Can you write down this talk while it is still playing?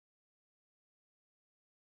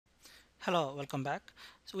Hello, welcome back.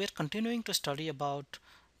 So we are continuing to study about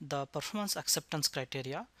the performance acceptance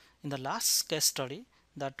criteria. In the last case study,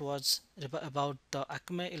 that was about the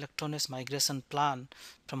Acme Electronics migration plan,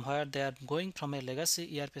 from where they are going from a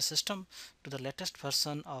legacy ERP system to the latest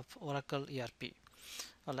version of Oracle ERP.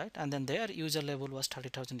 Alright, and then their user level was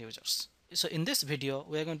 30,000 users. So in this video,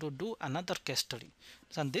 we are going to do another case study.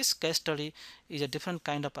 And this case study is a different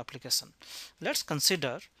kind of application. Let's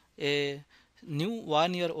consider a new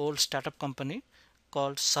 1-year-old startup company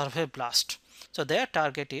called Survey Blast. So their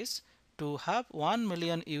target is to have 1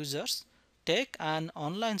 million users take an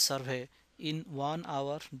online survey in 1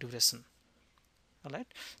 hour duration. Alright,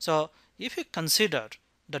 so if you consider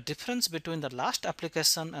the difference between the last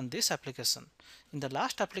application and this application, in the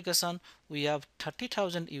last application we have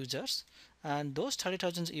 30,000 users, and those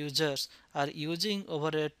 30,000 users are using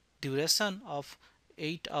over a duration of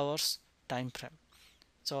 8 hours time frame,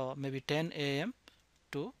 so maybe 10 a.m.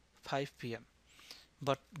 to 5 p.m.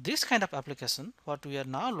 But this kind of application, what we are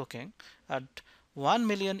now looking at, 1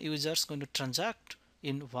 million users going to transact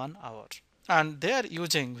in 1 hour, and they are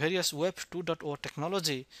using various web 2.0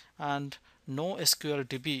 technology and NoSQL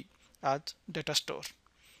DB as data store.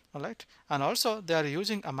 All right, and also they are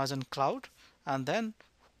using Amazon Cloud, and then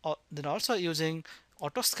they're also using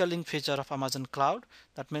auto scaling feature of Amazon Cloud.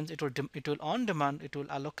 That means it will on demand, it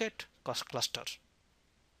will allocate cost cluster.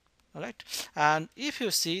 All right, and if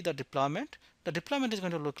you see the deployment is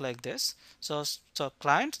going to look like this. So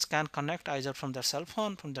clients can connect either from their cell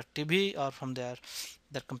phone, from their TV, or from their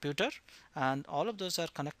computer, and all of those are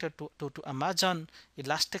connected to Amazon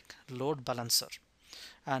Elastic Load Balancer.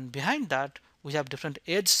 And behind that we have different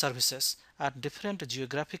edge services at different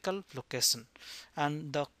geographical location.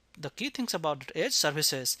 And the key things about edge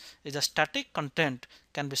services is the static content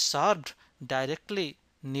can be served directly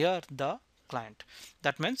near the client.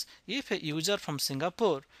 That means if a user from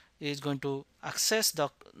Singapore is going to access the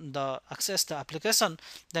application,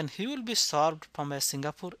 then he will be served from a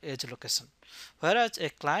Singapore edge location, whereas a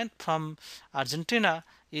client from Argentina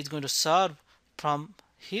is going to serve from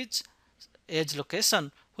his edge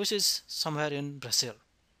location, which is somewhere in Brazil.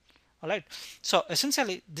 All right, so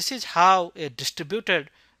essentially this is how a distributed,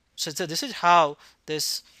 this is how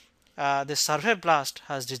this Survey Blast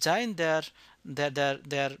has designed their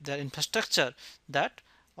infrastructure, that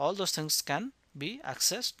all those things can be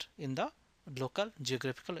accessed in the local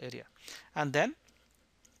geographical area. And then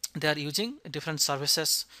they are using different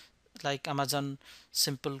services like Amazon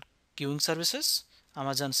Simple Queuing services,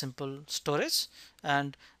 Amazon Simple Storage,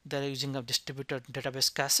 and they are using a distributed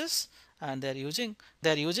database caches, and they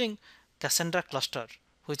are using Cassandra cluster,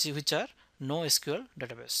 which are NoSQL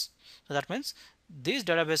database. So that means these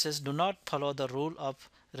databases do not follow the rule of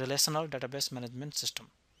relational database management system.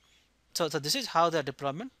 So this is how the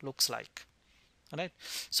deployment looks like. All right,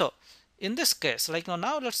 so in this case, like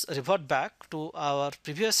now let's revert back to our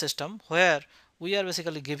previous system where we are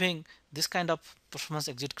basically giving this kind of performance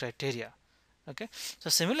exit criteria. Okay, so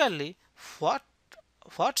similarly, what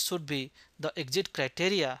should be the exit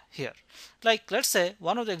criteria here? Like let's say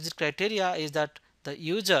one of the exit criteria is that the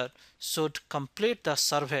user should complete the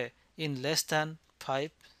survey in less than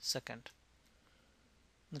 5 seconds.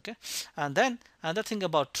 Okay, and then another thing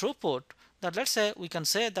about throughput, that let's say we can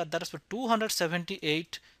say that there is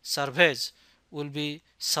 278 surveys will be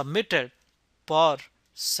submitted per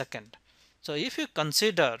second. So if you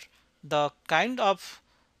consider the kind of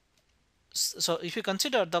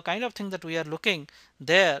thing that we are looking,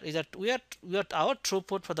 there is that our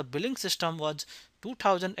throughput for the billing system was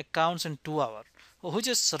 2000 accounts in 2 hours, which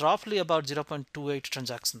is roughly about 0.28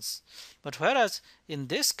 transactions. But whereas in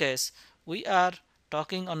this case we are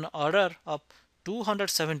talking on order of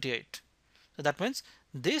 278. So that means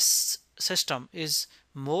this system is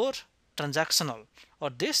more transactional, or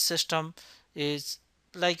this system is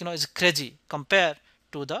is crazy compared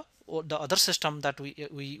to the other system that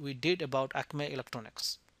we did about Acme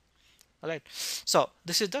Electronics. All right, so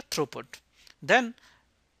this is the throughput. Then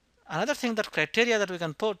another thing, that criteria that we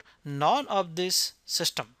can put, none of this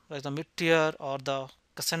system like the mid-tier or the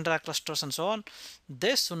Cassandra clusters and so on,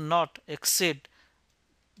 they should not exceed,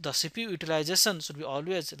 the CPU utilization should be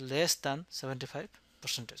always less than 75%.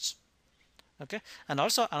 Okay, and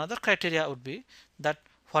also another criteria would be that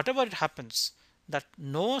whatever it happens, that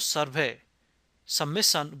no survey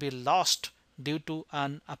submission will be lost due to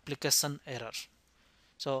an application error.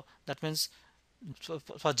 So that means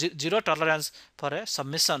for zero tolerance for a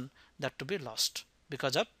submission that to be lost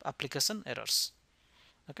because of application errors.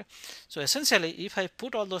 Okay, so essentially if I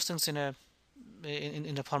put all those things in a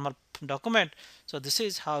formal document, so this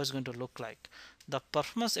is how it's going to look like. the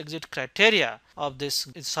performance exit criteria of this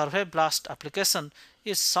survey blast application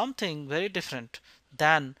is something very different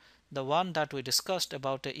than the one that we discussed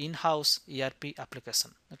about the in-house ERP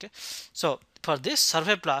application. Okay, so for this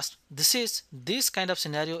survey blast, this kind of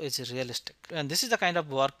scenario is realistic, and this is the kind of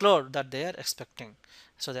workload that they are expecting.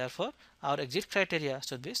 So therefore our exit criteria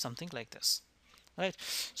should be something like this, right?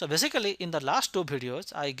 So basically in the last two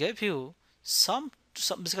videos I gave you some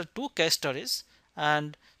basically two case studies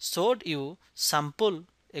and showed you sample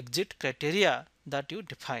exit criteria that you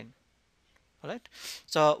define. All right,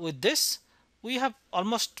 so with this we have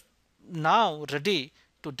almost now ready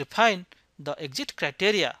to define the exit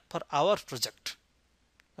criteria for our project.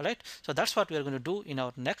 All right, so that's what we are going to do in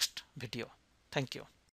our next video. Thank you.